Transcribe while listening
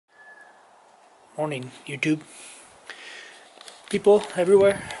Morning, YouTube. People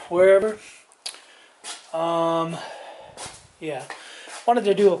everywhere, wherever. Yeah. Wanted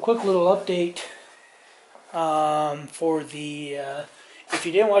to do a quick little update for the, if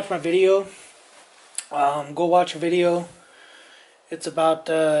you didn't watch my video, go watch a video. It's about,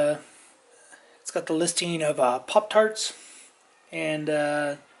 it's got the listing of Pop-Tarts,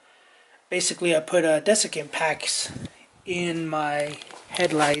 and basically I put desiccant packs in my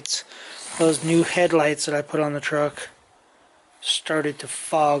headlights. Those new headlights that I put on the truck started to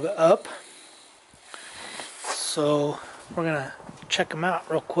fog up, so we're gonna check them out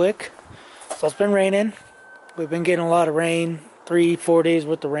real quick. So it's been raining. We've been getting a lot of rain, 3-4 days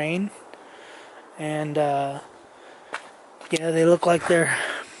worth of rain, and yeah, they look like they're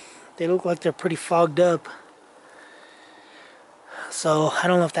pretty fogged up. So I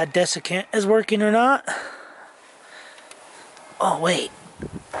don't know if that desiccant is working or not. Oh wait.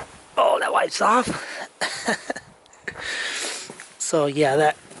 Oh, that wipes off. So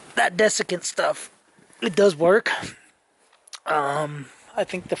yeah, that desiccant stuff, it does work. I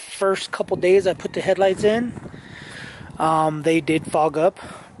think the first couple days I put the headlights in, they did fog up,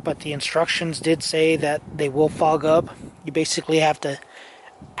 but the instructions did say that they will fog up. You basically have to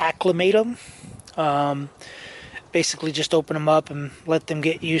acclimate them. Basically just open them up and let them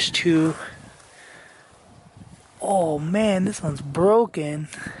get used to. Oh man, this one's broken.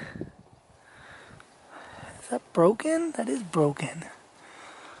 Is that broken? That is broken.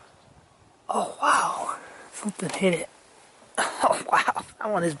 Oh wow, something hit it. Oh wow, that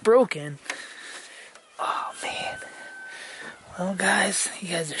one is broken. Oh man. Well guys, you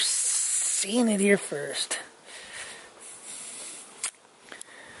guys are seeing it here first.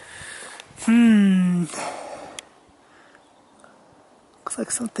 Looks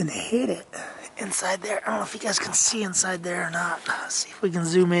like something hit it inside there. I don't know if you guys can see inside there or not. Let's see if we can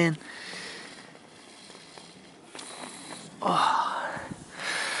zoom in. Oh.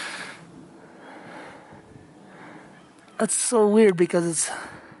 That's so weird because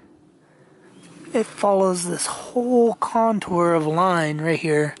it follows this whole contour of line right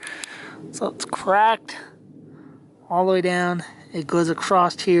here. So it's cracked all the way down. It goes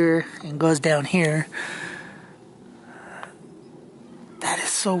across here and goes down here. That is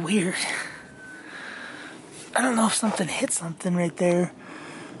so weird. I don't know if something hit something right there.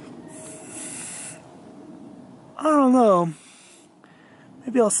 I don't know.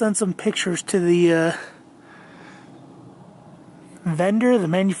 Maybe I'll send some pictures to the vendor, the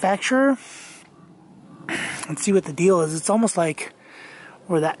manufacturer, and see what the deal is. It's almost like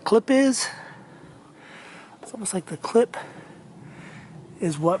where that clip is. It's almost like the clip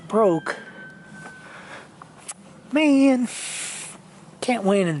is what broke. Man, can't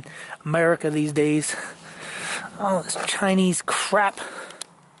win in America these days. Oh, this Chinese crap.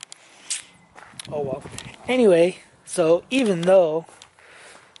 Oh well. Anyway, so even though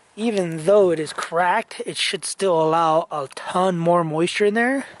it is cracked, it should still allow a ton more moisture in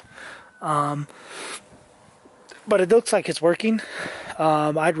there. But it looks like it's working.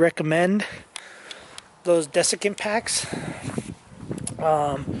 I'd recommend those desiccant packs.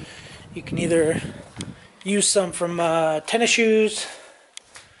 You can either use some from tennis shoes.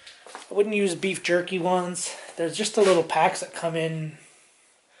 I wouldn't use beef jerky ones. There's just the little packs that come in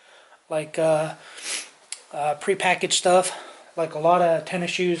like pre-packaged stuff. Like a lot of tennis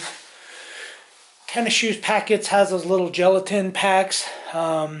shoes packets has those little gelatin packs,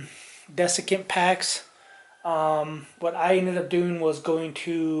 desiccant packs. What I ended up doing was going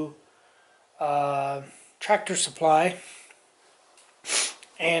to Tractor Supply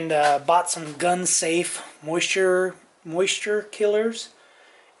and bought some gun safe moisture killers,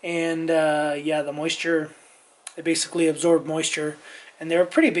 and yeah, the moisture, it basically absorbed moisture, and they were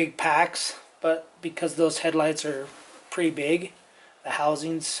pretty big packs, but because those headlights are pretty big, the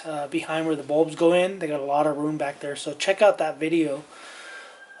housings behind where the bulbs go in, they got a lot of room back there. So check out that video.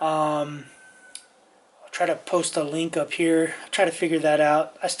 I'll try to post a link up here. I'll try to figure that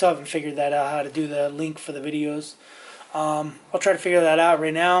out. I still haven't figured that out, how to do the link for the videos. I'll try to figure that out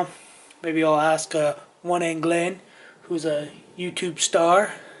right now. Maybe I'll ask One and Glenn, who's a YouTube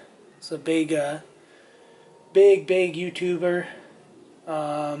star. It's a big YouTuber.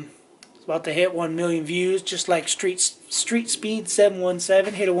 It's about to hit 1 million views, just like Street Speed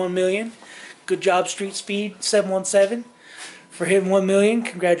 717 hit a 1 million. Good job, Street Speed 717, for hitting 1 million.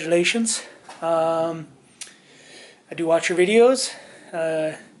 Congratulations. I do watch your videos.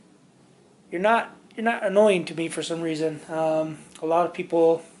 You're not annoying to me for some reason. A lot of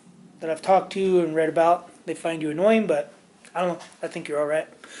people that I've talked to and read about, they find you annoying, but I don't know. I think you're all right.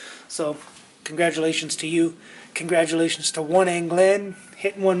 So congratulations to you. Congratulations to One and Glenn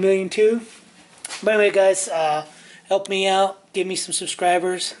hitting 1 million too. But anyway, guys, help me out. Give me some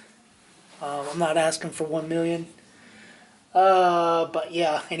subscribers. I'm not asking for 1 million. But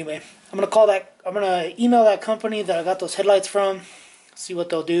yeah, anyway, I'm gonna email that company that I got those headlights from, see what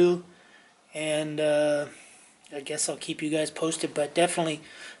they'll do, and I guess I'll keep you guys posted. But definitely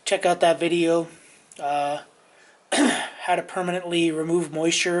check out that video, how to permanently remove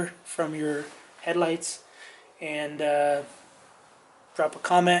moisture from your headlights, and drop a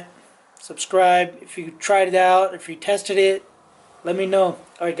comment, subscribe if you tried it out, if you tested it, let me know.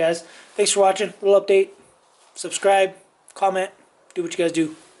 Alright guys, thanks for watching, little update, subscribe, comment, do what you guys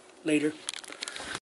do. Later.